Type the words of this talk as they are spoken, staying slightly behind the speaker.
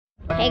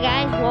Hey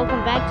guys,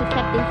 welcome back to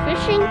Kepti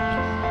Fishing.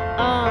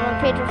 I'm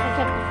Pedro from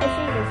Kepti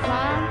Fishing. There's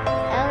Mom,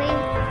 Ellie,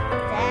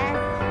 Dad.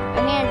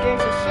 I'm here in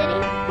Jersey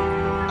City.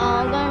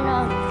 I'm going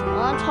on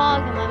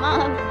Hog, and my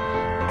mom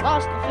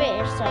lost the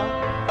fish, so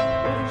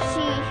we'll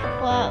see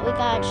what we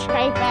got.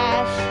 Striped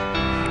bass,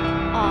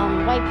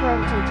 white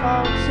perch and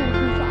togs. See if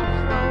we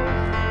catch those.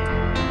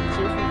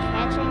 See if we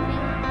catch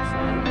anything.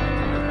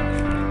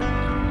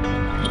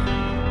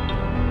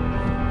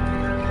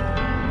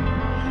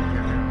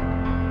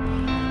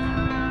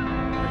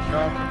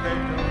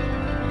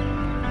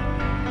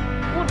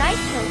 Oh,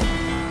 nice one.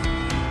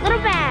 Little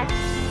bass.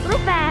 Little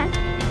bass.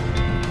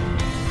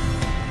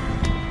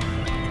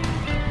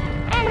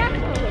 And that's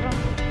a little.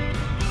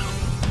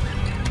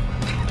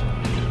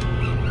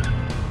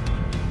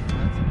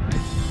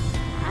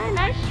 Oh,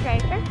 nice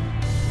striker.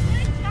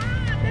 Good job.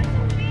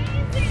 That's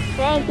amazing.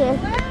 Thank you.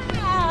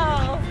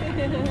 Wow.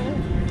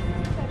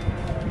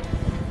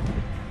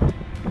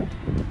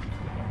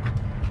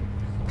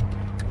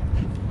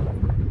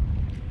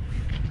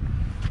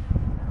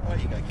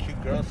 You got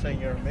cute girls saying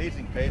you're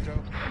amazing,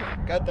 Pedro.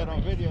 Got that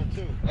on video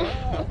too.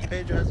 Oh,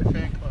 Pedro has a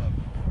fan club.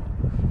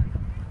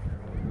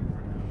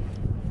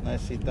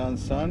 Nicely done,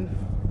 son.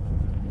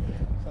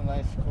 It's a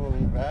nice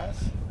schoolie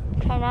bass.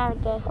 Try not to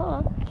get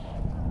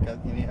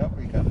hooked. You need help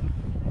or you got it?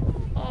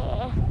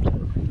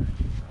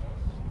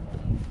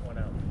 One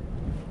out.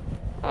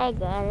 I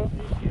got it.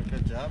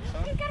 Good job,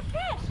 son. He's got a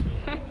fish.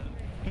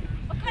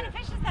 What kind of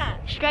fish is that?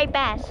 Striped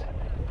bass.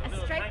 A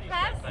striped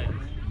bass?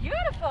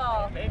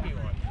 Beautiful. Maybe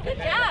one. Good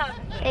job.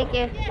 Thank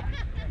you.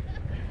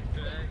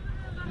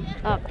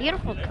 Oh,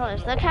 beautiful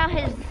colors. Look how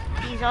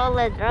he's all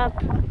lit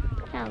up.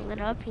 Look how lit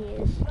up he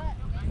is.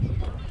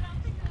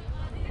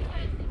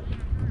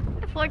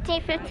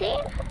 14, 15?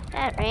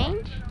 That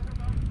range?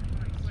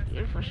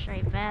 Beautiful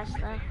striped bass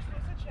though.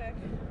 Here's a check.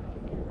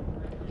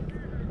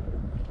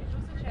 Here's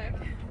a check.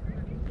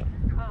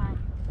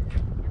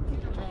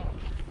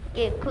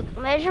 Get a quick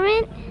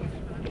measurement.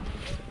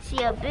 See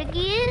how big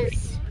he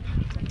is.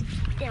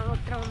 Then we'll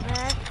throw him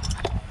back.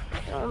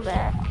 Throw him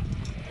back.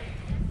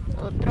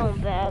 We'll throw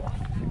him back.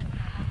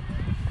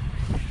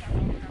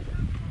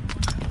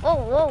 Whoa,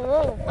 whoa,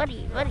 whoa,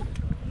 buddy, buddy.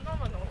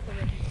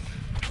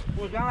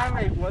 我原来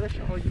美国的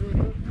时候就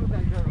在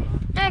这儿了。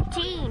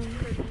 13.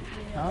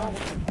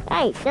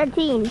 Hey,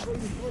 13.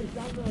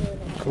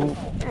 Cool.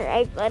 All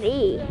right,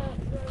 buddy.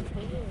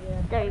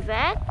 Throw you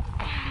back.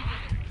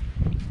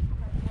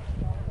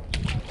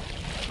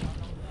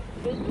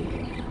 Good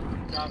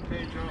job,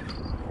 Pedro.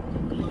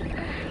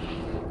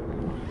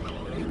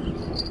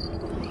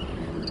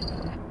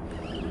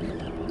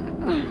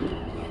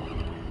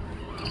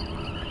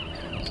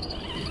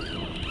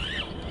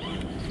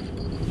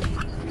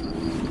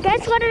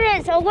 Guess what it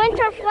is? A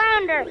winter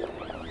flounder.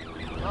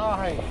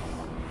 Nice.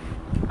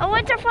 A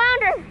winter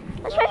flounder.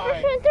 That's my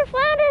first winter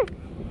flounder.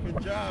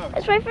 Good job.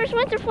 That's my first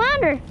winter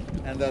flounder.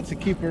 And that's a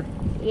keeper.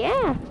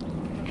 Yeah.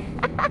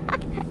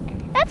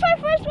 That's my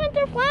first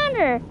winter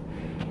flounder.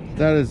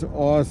 That is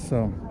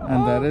awesome.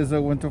 And that is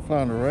a winter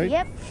flounder, right?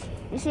 Yep.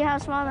 You see how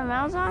small the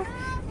mouths are?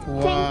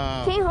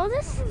 Wow. Can you hold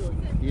this?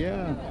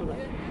 Yeah.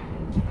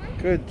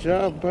 Good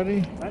job,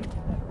 buddy.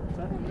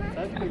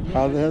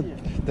 How they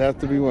have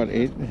to be what,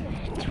 8?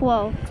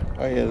 12.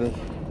 Oh yeah,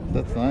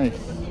 that's nice.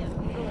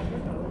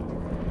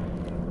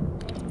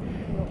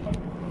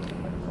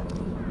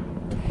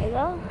 There you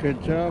go.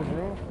 Good job,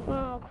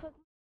 bro. Quick.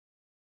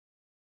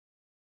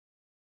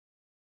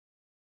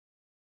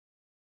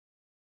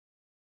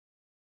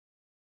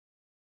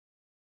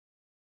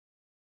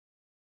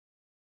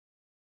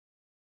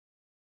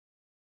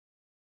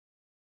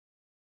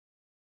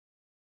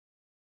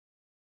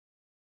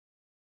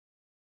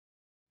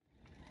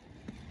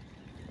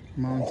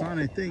 Mom's on,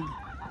 I think.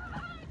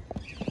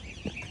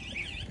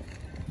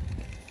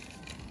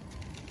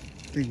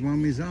 I think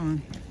mommy's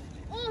on.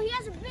 Oh, he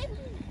has a big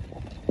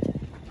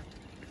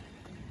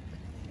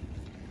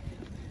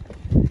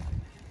one.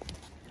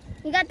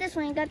 You got this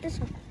one, you got this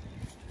one.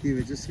 Give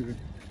it, just give it.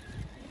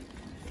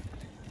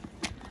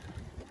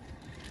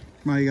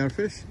 Ma, you got a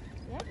fish?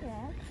 Yeah,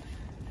 yeah.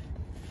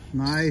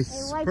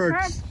 Nice. A white Perch.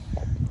 perch.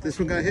 This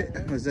one got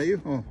hit. Was that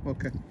you? Oh,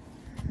 okay.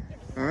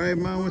 All right,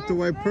 Mom, with the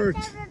white perch.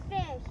 First ever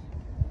fish.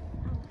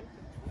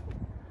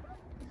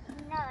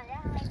 No,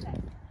 that's my first.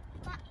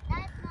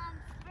 That's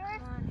Mom's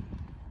first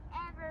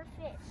ever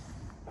fish.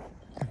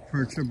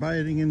 Perch are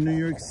biting in New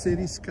York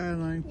City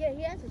skyline. Yeah,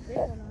 he has a big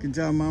one on. Good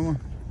job, Mama.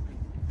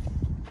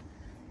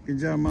 Good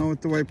job, Mom,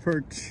 with the white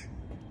perch.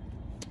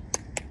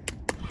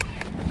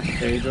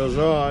 Pedro's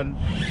on.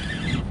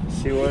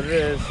 See what it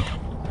is.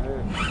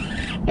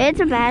 It's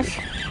a bass.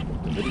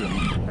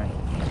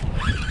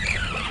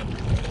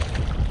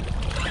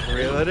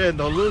 Reel it in.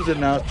 Don't lose it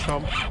now,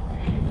 chump.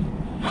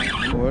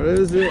 What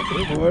is it?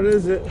 What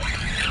is it?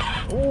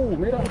 Oh,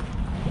 mira.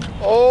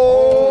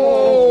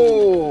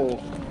 Oh!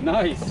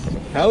 Nice.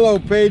 Hello,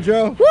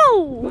 Pedro.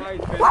 Woo!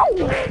 Nice.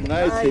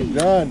 Nicely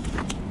done.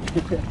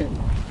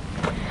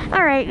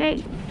 All right,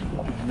 mate.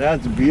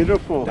 That's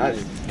beautiful.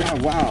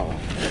 Wow.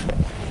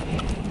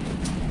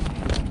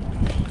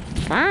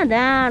 Calm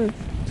down.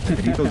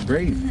 Pedito's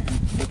brave.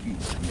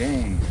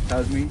 Dang, that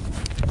was me.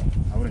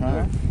 I wouldn't do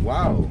it.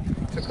 Wow.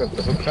 Took up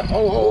the hook.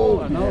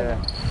 Oh, no. Yeah.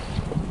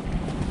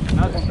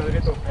 Nice one,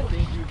 Pedrito. I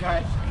think you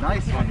guys.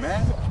 Nice one,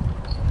 man.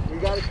 We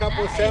got a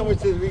couple of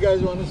sandwiches. We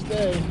guys want to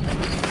stay.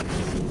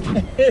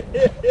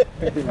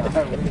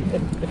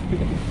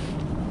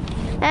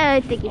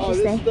 I think you Oh,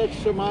 should this stay.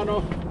 is the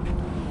Shimano.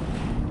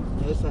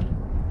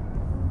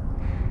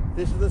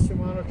 This is the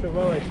Shimano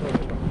Trevelle I told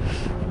you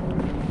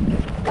about.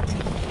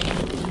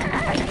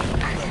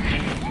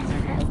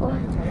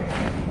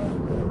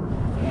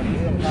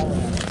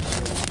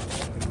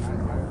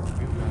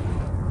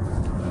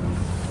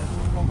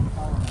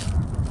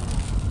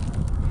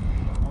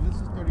 Oh, this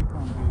is 30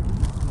 pound,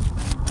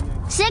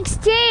 baby.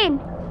 16.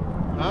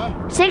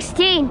 Huh?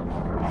 16.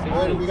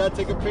 Wait, we gotta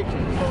take a picture.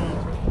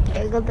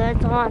 There you go,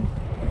 that's on.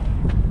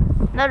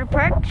 Another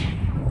perch.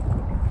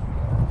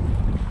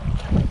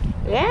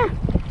 Yeah.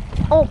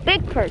 Oh,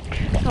 big perch.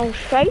 Oh,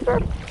 striper.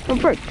 No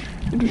perch.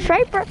 It's a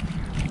striper.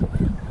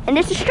 And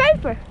it's a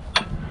striper.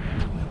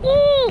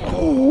 Ooh.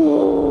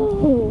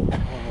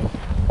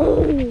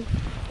 Ooh.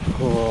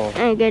 Cool.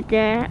 I get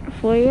that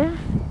for you.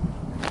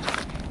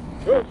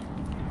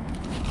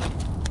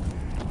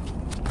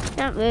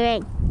 Not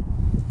moving.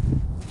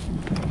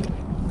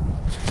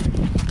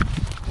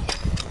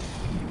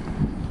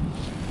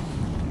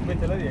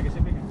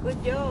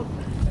 Good job.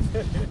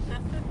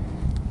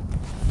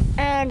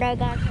 And I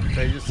got some.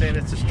 So you're saying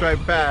it's a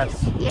striped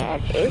bass? Yeah,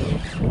 it is.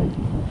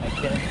 I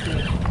can't see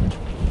it.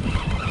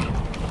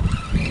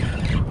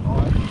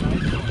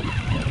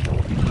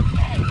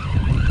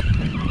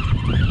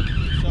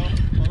 So,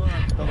 hold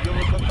on. Don't give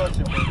it a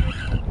concussion, baby.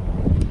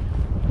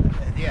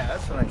 Yeah,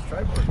 that's a nice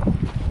striper.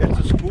 It's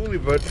a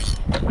schoolie, but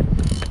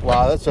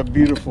wow, that's a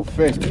beautiful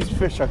fish. These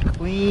fish are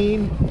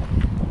clean.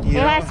 You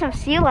They know? have some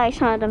sea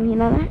lice on them, you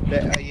know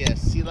that? Yeah,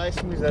 sea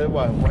lice means that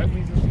what? What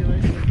means the sea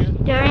lice again?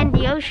 They're in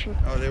the ocean.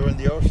 Oh, they were in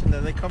the ocean,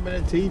 then they come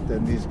in to eat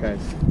them, these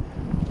guys.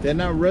 They're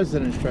not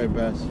resident striped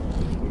bass.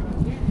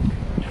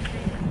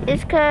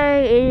 This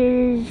guy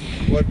is,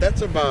 Well,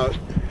 that's about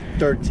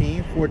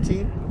 13,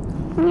 14.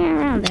 yeah,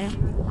 around there.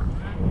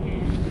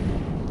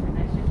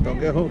 Don't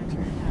get hooked.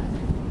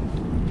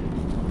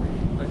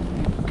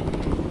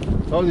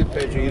 Told you,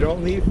 Pedro, you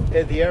don't leave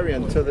the area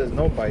until there's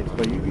no bites,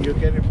 but you're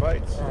getting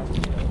bites.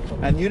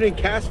 And you didn't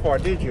cast far,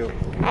 did you?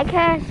 I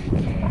cast.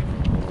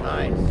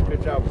 Nice.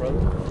 Good job, brother.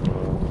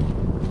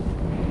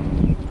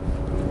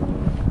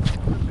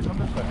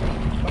 Come this way.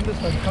 Come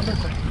this way. Come this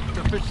way.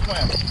 The fish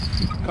swam.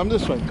 Come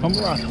this way. Come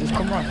around. Just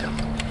come around.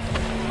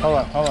 Hold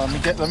on.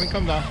 Let me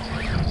come down.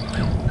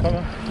 Come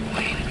on.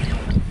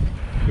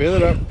 Reel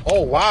it up.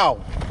 Oh, wow.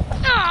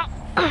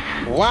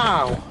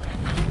 Wow.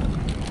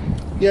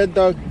 Yeah,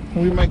 Doug.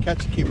 We might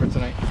catch a keeper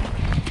tonight.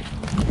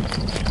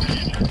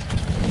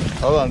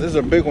 Hold on. This is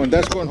a big one.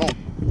 That's going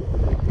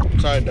home.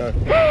 Sorry, Doug.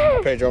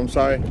 Pedro, I'm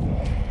sorry.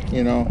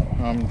 You know,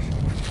 I'm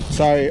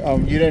sorry.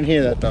 You didn't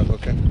hear that, Doug,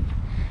 okay?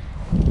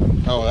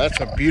 Oh, that's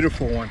a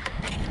beautiful one.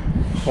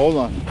 Hold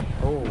on.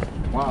 Oh,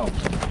 wow.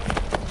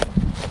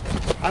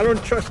 I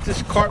don't trust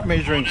this carp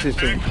measuring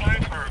system.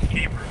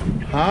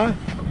 Huh?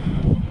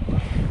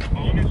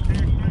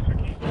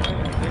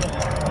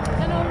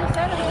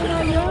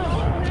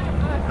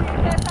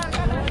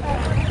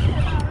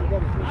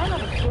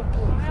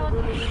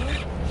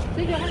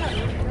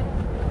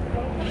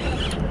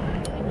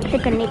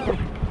 Take a nickel.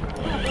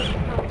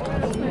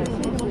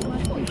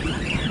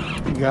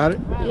 You got it?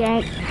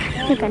 Yeah,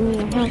 take a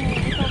nickel.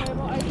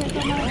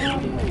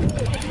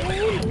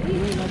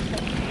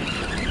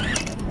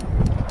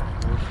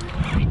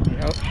 Need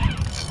help?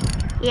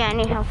 Yeah, I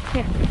need help.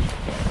 Here.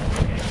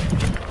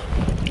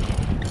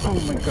 Oh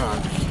my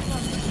God.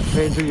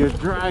 Pedro, your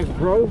drag,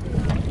 bro.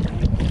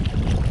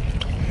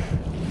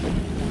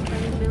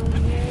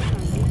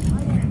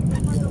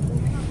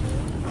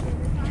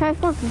 Try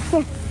flipping.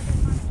 Here.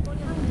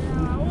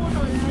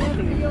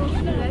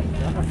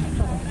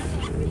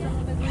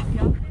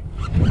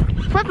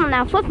 Flip them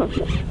now, flip them.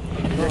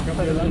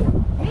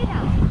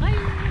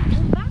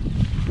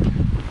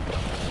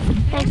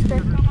 Thanks,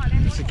 Dad.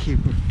 It's a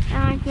keeper.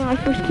 I get my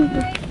first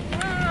keeper.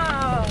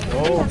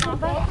 Oh,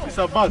 it's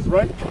a buzz,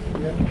 right?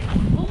 Yeah.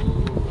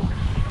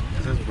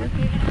 Is this right?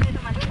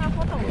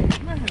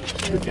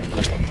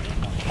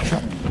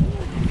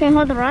 Can you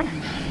hold the rod?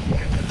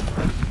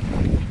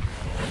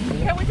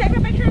 Can we take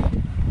a picture?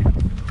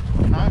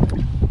 Huh?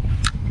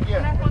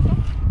 Yeah.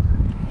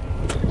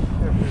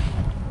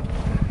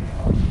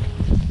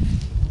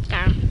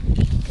 Got him.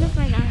 Look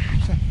my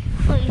gosh.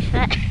 Look, he's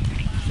fat.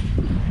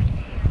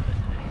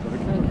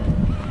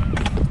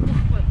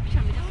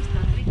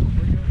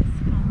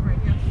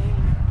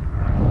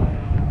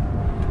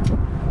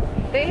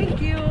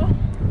 Thank you.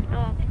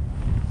 Oh.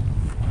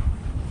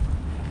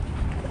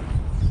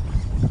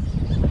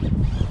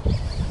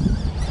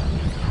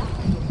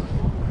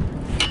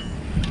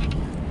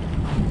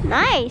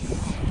 Nice.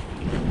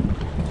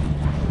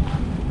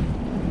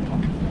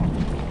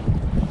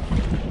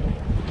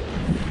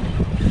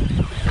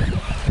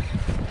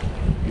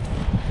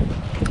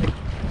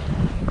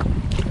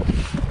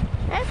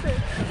 That's it.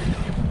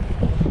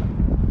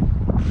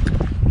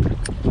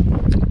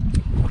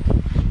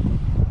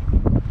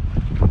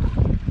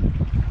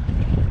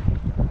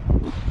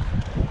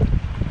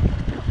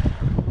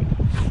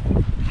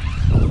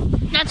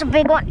 That's a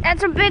big one.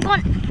 That's a big one.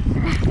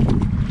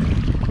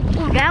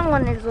 Ooh, that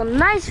one is a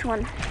nice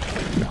one.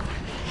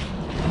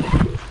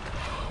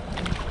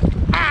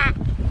 Ah.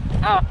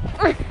 Oh.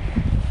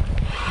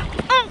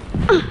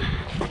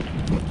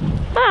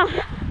 Oh.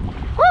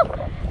 Woo.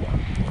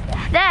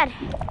 Dad.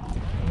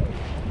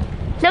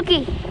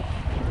 Looky.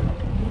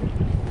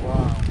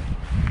 Wow.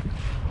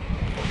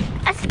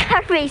 That's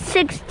gotta be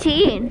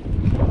 16.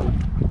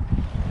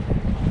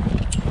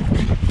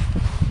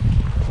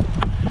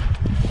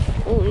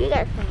 Oh, you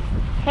got some.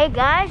 Hey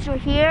guys, we're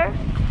here.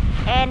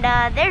 And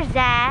there's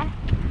Zad.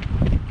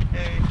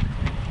 Hey.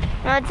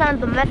 Now it's on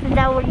the method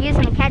that we're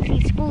using to catch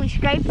these schoolie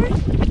stripers.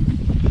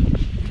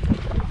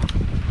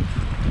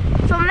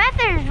 So the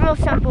method is real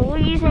simple. We're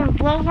using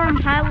glowworm,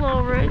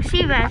 high-low rig,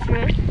 sea bass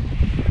rig.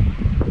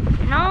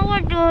 And all we're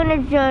doing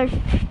is just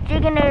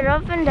jigging it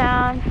up and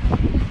down.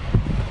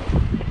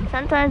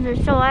 Sometimes they're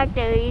so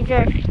active you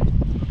just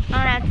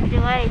don't have to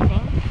do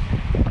anything.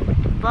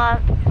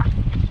 But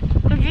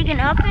we're jigging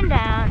up and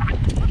down.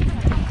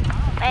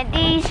 And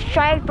these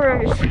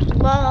stripers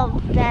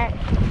love that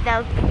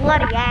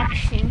bloody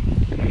action.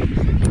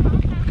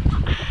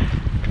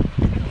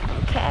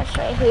 Cast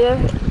right here.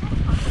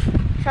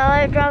 So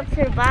it drops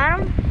to the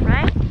bottom,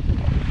 right?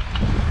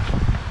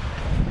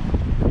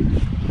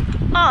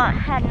 Oh, it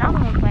had another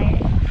one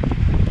bite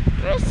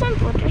it. Real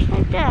simple, just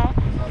like that.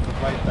 Not the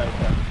bite like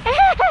that.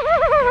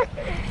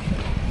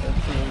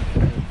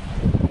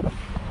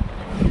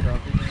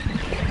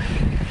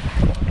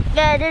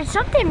 Yeah, there's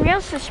something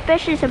real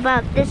suspicious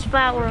about this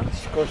flower.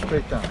 Let's go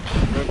straight down.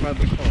 Right by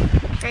the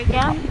car. Straight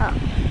down? Oh.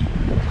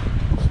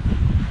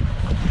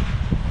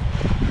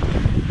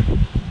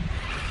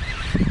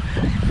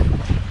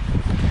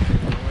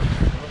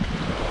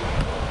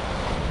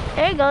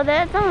 There you go,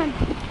 that's on.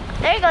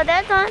 There you go,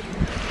 that's on.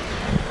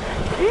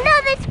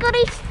 Another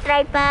schoolie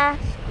striper.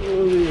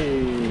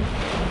 Schoolie.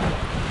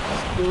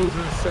 School's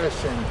in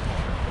session.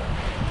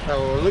 Now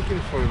we're looking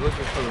for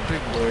the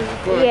big boys.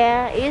 But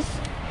Yeah,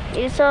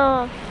 you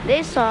saw,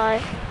 they saw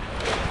it.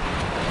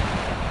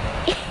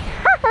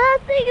 That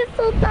thing is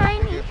so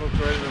tiny. get hooked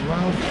right in the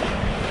mouth.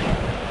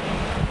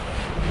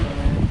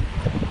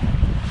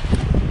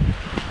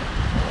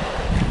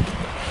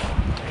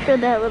 Show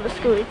that little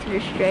schoolie to the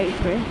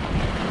striper.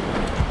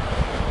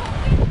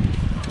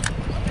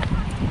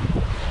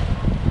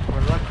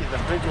 We're lucky the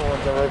bigger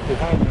ones are right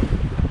behind them.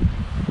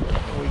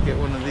 We get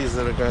one of these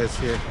little guys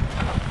here.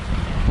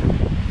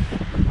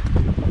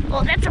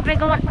 Oh, that's a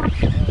bigger one.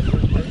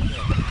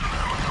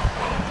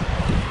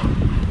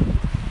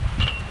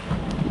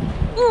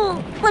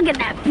 Oh, look at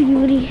that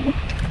beauty.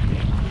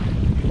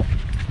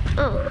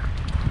 Oh.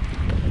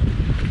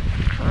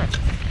 Come on.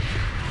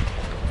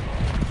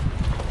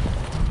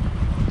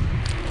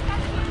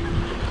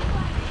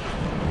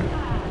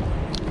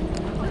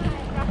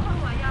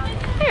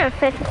 Here are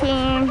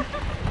 15,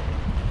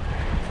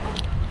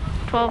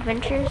 12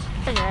 inches.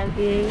 Look at that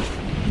beauty.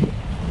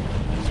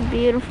 It's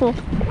beautiful.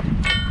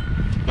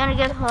 Gonna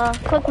give a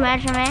quick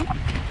measurement.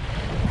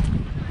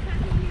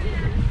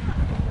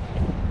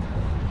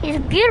 He's a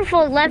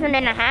beautiful 11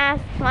 and a half.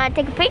 Want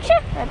to take a picture?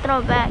 Or throw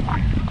it back?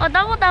 Oh,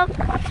 doubled up.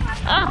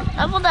 Oh,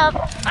 doubled up.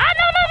 Oh,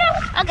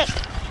 no. Okay.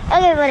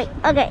 Okay, buddy.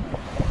 Okay.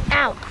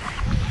 Ow.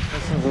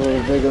 This one's a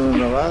little bigger than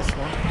the last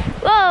one.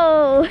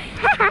 Whoa.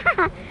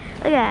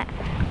 Look at that.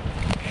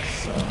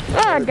 So,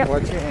 Oh,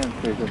 watch your hand,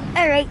 Pedro.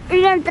 Alright,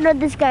 we're gonna throw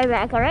this guy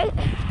back, alright?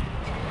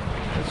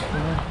 That's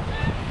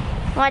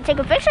fine. Want to take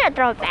a picture or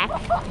throw it back?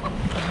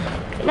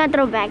 You're gonna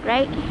throw it back,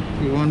 right?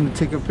 You want to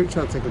take a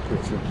picture? I'll take a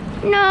picture.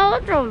 No,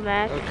 I'll throw it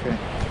back. Okay.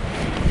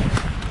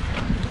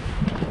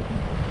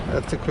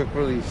 That's a quick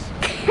release.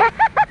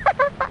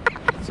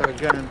 So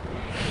again,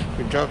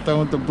 we dropped down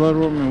with the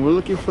bloodworm and we're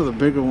looking for the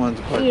bigger ones.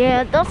 But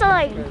Yeah, those are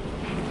like...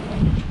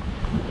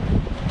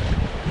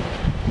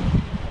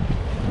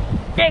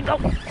 There you go.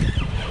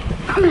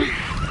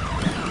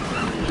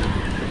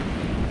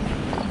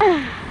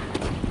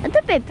 That's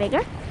a bit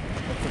bigger.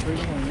 that's a big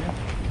one, yeah.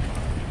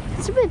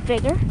 It's a bit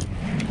bigger.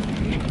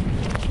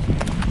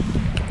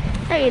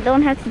 So you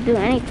don't have to do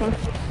anything.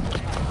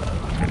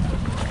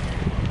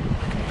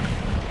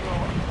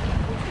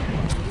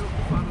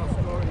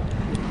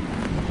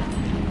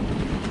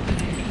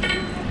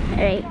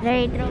 Alright, there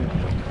you go.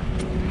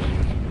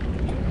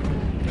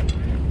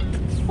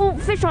 Oh,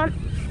 fish on.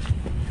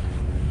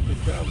 Good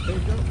job,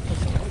 Pedro.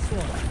 That's a nice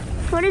one.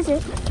 What is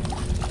it?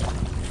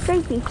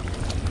 Stripey.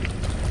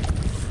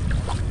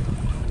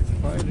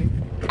 Fighting.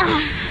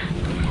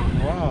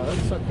 Wow, that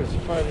sucker's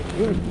fighting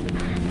good.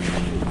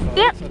 Oh,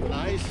 Yep. that's a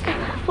nice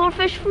one. 4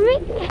 fish for me.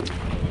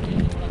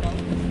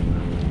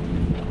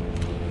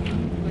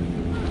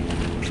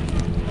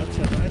 That's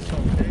a nice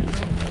one,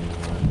 Pedro.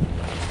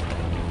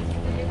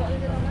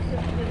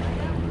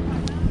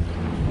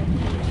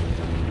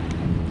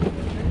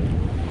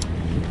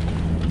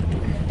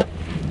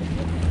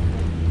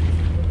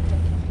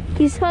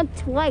 He's hooked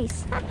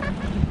twice.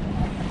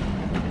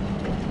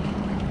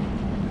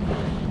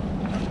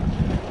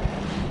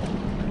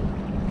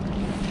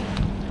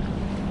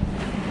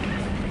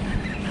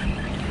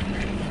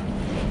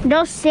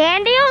 Those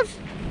sand eels?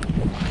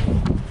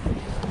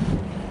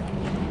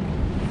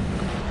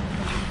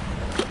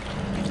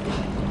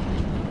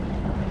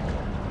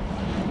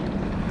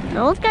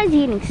 Those guys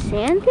eating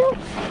sand eels?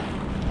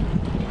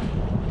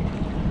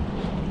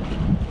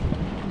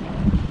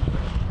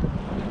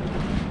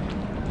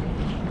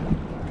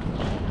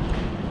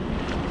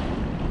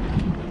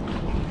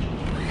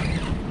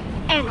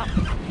 There you go.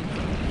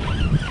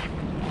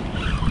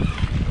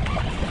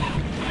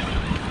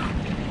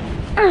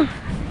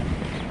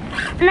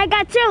 And I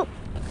got two.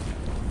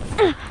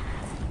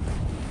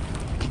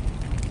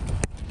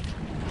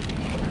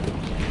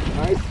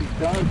 Nicely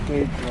done,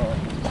 Pedro.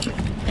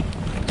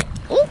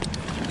 Oh,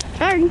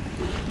 sorry.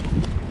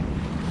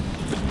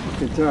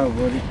 Good job,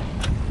 buddy.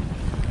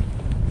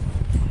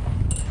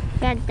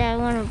 Got that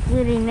one a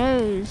bloody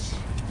nose.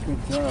 Good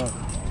job.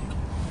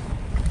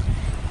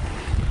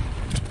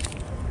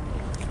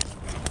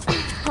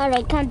 All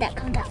right, calm down,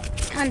 calm down.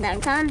 Calm down,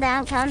 calm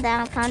down, calm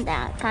down, calm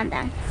down, calm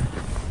down.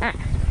 All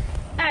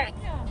right.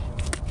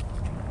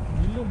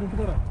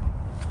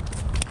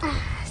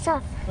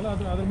 Stop.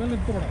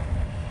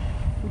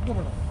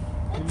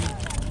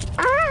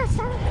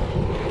 Stop.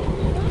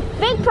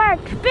 Big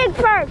perch, big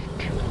perch.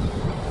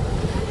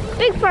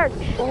 Big perch.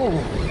 Oh,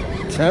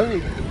 it's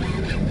heavy.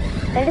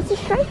 And it's a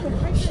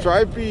striper.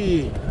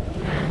 Stripey.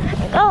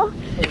 Go. All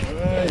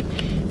right.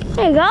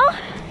 There you go.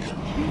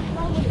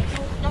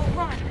 Don't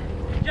run.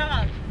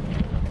 Jog.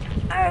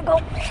 There you go.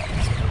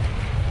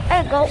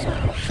 There you go.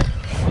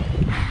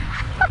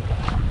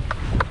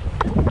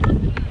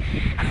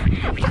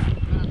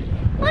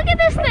 Look at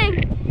this thing.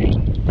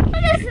 Look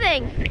at this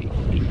thing.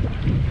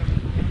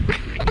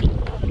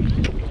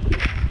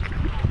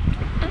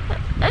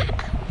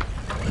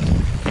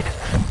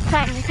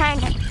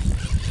 Kind of.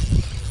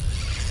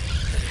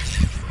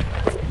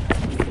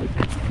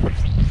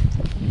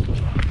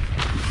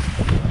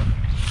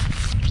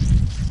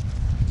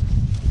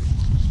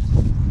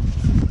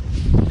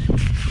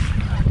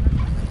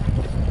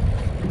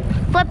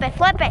 Flip it,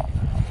 flip it.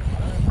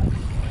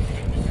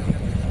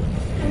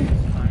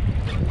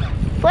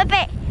 Flip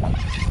it.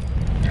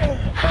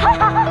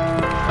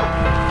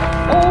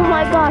 Oh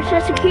my gosh,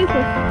 that's a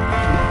keeper.